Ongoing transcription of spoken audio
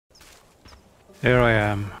Here I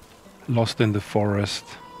am, lost in the forest.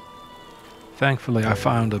 Thankfully, I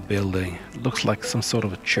found a building. It looks like some sort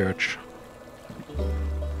of a church.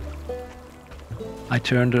 I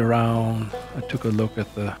turned around, I took a look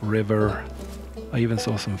at the river. I even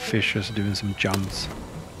saw some fishes doing some jumps.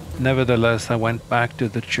 Nevertheless, I went back to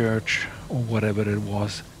the church, or whatever it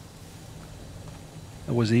was.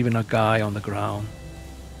 There was even a guy on the ground.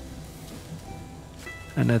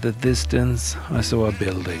 And at a distance, I saw a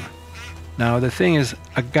building. Now the thing is,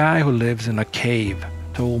 a guy who lives in a cave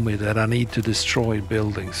told me that I need to destroy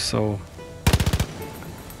buildings, so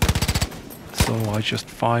I just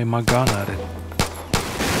fired my gun at it,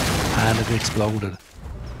 and it exploded.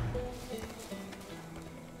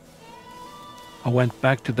 I went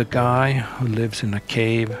back to the guy who lives in a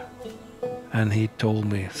cave, and he told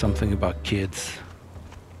me something about kids.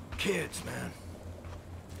 Kids, man.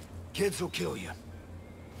 Kids will kill you.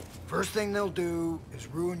 First thing they'll do is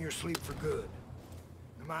ruin your sleep for good.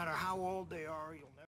 No matter how old they are, you'll